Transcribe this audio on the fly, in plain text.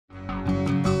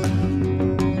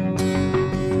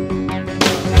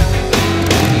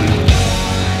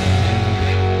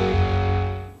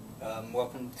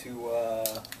to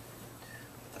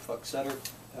WTFSutter.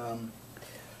 I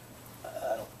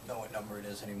don't know what number it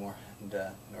is anymore, and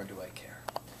nor do I care.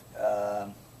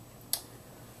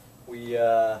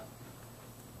 We're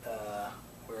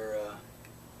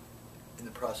in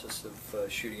the process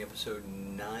of shooting episode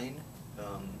 9.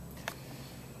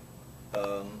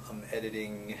 I'm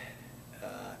editing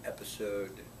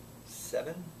episode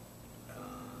 7.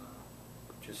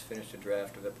 Just finished a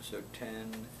draft of episode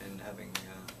 10 and having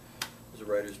there's a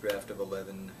writer's draft of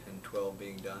 11 and 12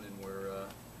 being done, and we're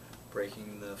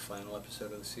breaking the final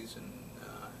episode of the season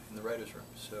in the writer's room.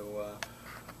 So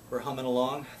we're humming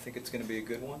along. I think it's going to be a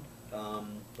good one.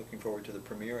 Looking forward to the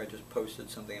premiere. I just posted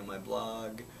something on my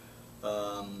blog,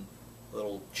 a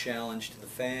little challenge to the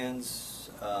fans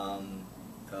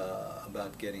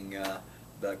about getting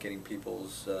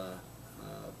people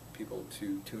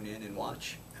to tune in and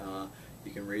watch.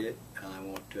 You can read it. I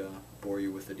won't bore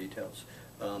you with the details.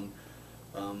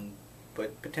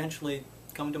 But potentially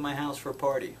come to my house for a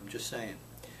party. I'm just saying.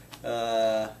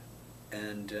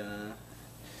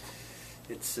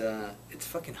 It's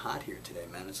fucking hot here today,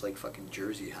 man. It's like fucking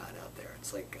Jersey hot out there.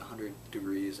 It's like 100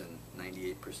 degrees and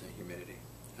 98% humidity.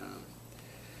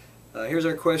 Here's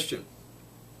our question.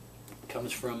 It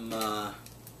comes from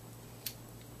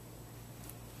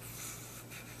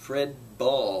Fred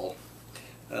Ball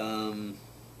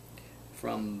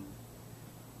from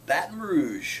Baton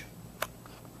Rouge,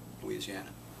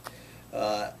 Louisiana.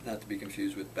 Not to be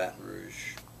confused with Baton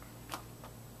Rouge,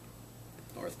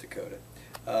 North Dakota.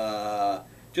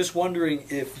 Just wondering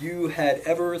if you had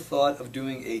ever thought of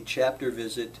doing a chapter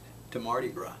visit to Mardi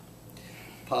Gras.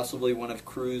 Possibly one of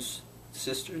Crew's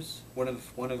sisters, one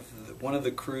of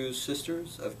the Crew's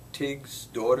sisters of Tig's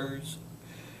daughters,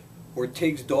 or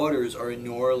Tig's daughters are in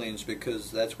New Orleans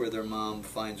because that's where their mom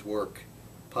finds work,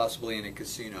 possibly in a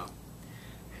casino.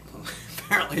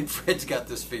 Apparently Fred's got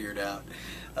this figured out.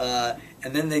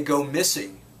 And then they go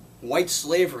missing. White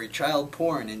slavery, child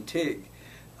porn in Tig.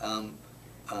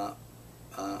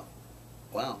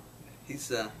 Wow,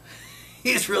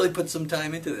 he's really put some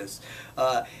time into this.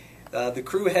 The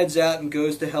crew heads out and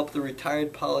goes to help the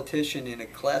retired politician in a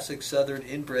classic Southern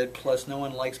inbred, plus no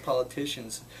one likes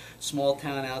politicians. Small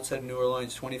town outside New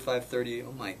Orleans, 25-30.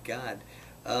 Oh my God.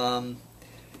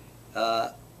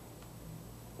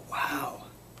 Wow.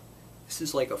 This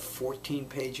is like a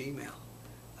 14-page email.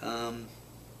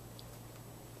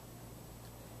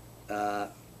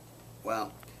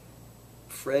 Wow.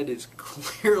 Fred is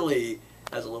clearly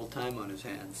has a little time on his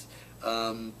hands.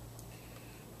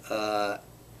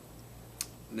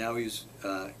 Now he's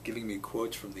giving me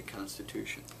quotes from the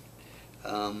Constitution.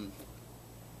 I'm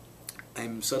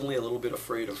suddenly a little bit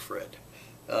afraid of Fred.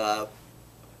 But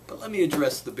let me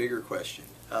address the bigger question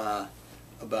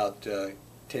about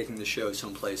taking the show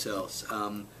someplace else.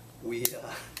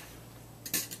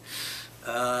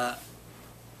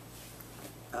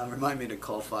 Remind me to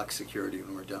call Fox Security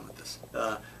when we're done with this.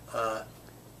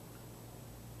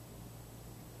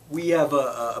 We have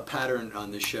a pattern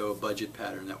on the show, a budget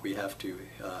pattern that we have to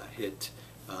hit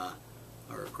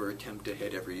or attempt to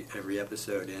hit every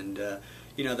episode, and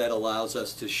you know, that allows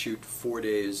us to shoot 4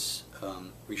 days.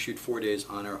 We shoot 4 days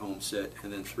on our home set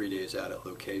and then 3 days out at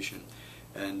location,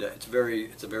 and it's a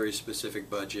very specific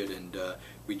budget, and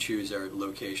we choose our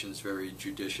locations very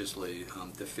judiciously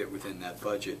to fit within that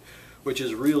budget, which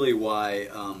is really why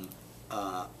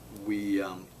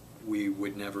we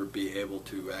would never be able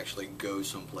to actually go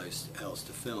someplace else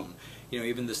to film. You know,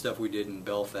 even the stuff we did in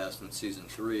Belfast in season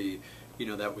 3, you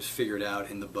know, that was figured out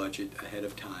in the budget ahead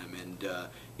of time, and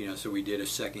you know, so we did a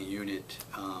second unit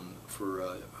for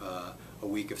a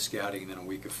week of scouting and then a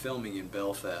week of filming in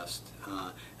Belfast,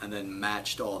 and then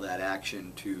matched all that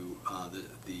action to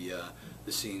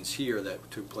the scenes here that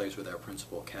took place with our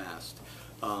principal cast.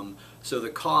 So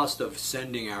the cost of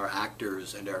sending our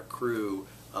actors and our crew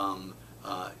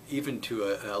even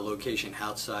to a location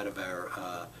outside of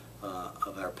our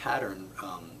pattern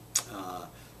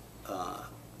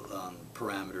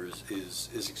parameters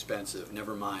is expensive.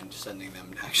 Never mind sending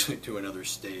them actually to another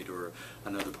state or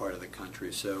another part of the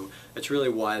country. So that's really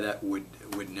why that would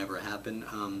never happen.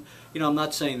 You know, I'm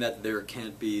not saying that there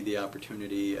can't be the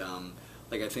opportunity.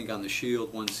 Like I think on The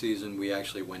Shield one season we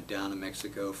actually went down to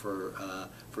Mexico for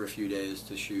a few days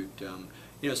to shoot.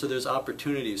 You know, so there's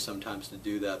opportunities sometimes to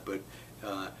do that, but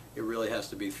it really has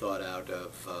to be thought out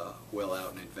of well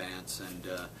out in advance, and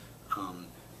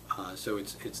so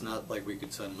it's not like we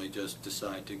could suddenly just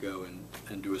decide to go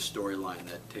and do a storyline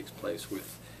that takes place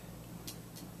with,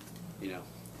 you know,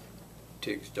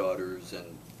 Tig's daughters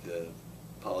and the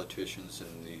politicians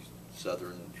and the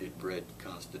Southern inbred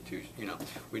Constitution. You know,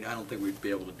 I don't think we'd be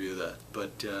able to do that.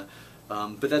 But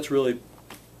but that's really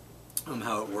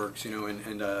how it works, you know.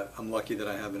 And I'm lucky that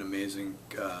I have an amazing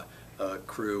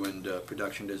crew and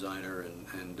production designer,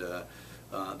 and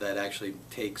that actually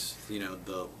takes, you know,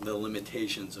 the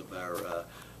limitations of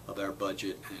our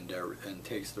budget and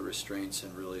takes the restraints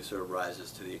and really sort of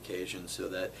rises to the occasion, so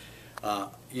that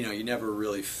you know, you never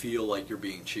really feel like you're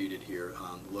being cheated here.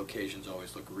 Locations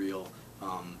always look real,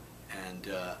 and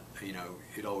you know,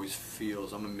 it always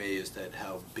feels. I'm amazed at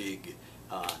how big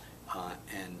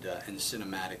and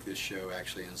cinematic this show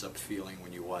actually ends up feeling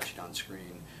when you watch it on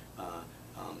screen,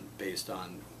 based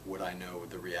on what I know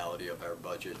the reality of our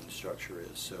budget and structure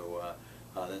is. So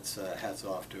that's hats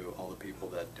off to all the people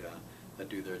that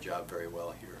do their job very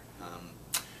well here.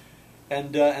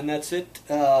 And that's it.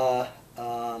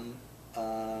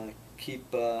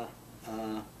 Keep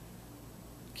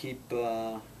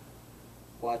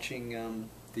watching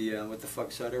the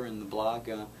WTFSutter and the blog.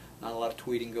 Not a lot of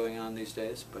tweeting going on these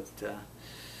days, but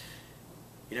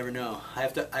you never know. I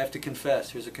have to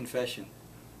confess. Here's a confession.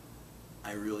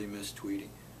 I really miss tweeting.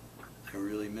 I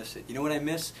really miss it. You know what I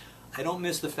miss? I don't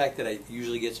miss the fact that it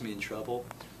usually gets me in trouble.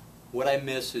 What I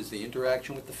miss is the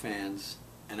interaction with the fans,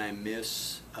 and I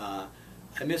miss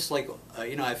like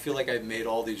you know, I feel like I've made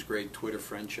all these great Twitter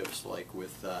friendships, like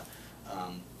with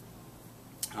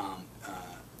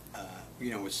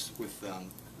you know, with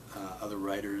other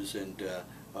writers and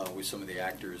with some of the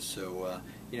actors. So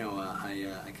you know,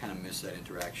 I kind of miss that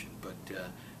interaction. But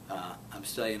I'm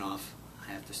staying off.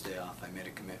 I have to stay off. I made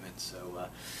a commitment, so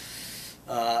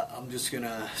I'm just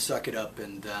gonna suck it up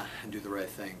and do the right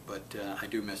thing. But I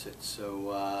do miss it.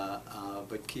 So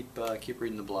but keep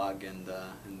reading the blog, and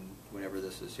whenever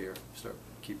this is here,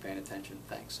 keep paying attention.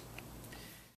 Thanks.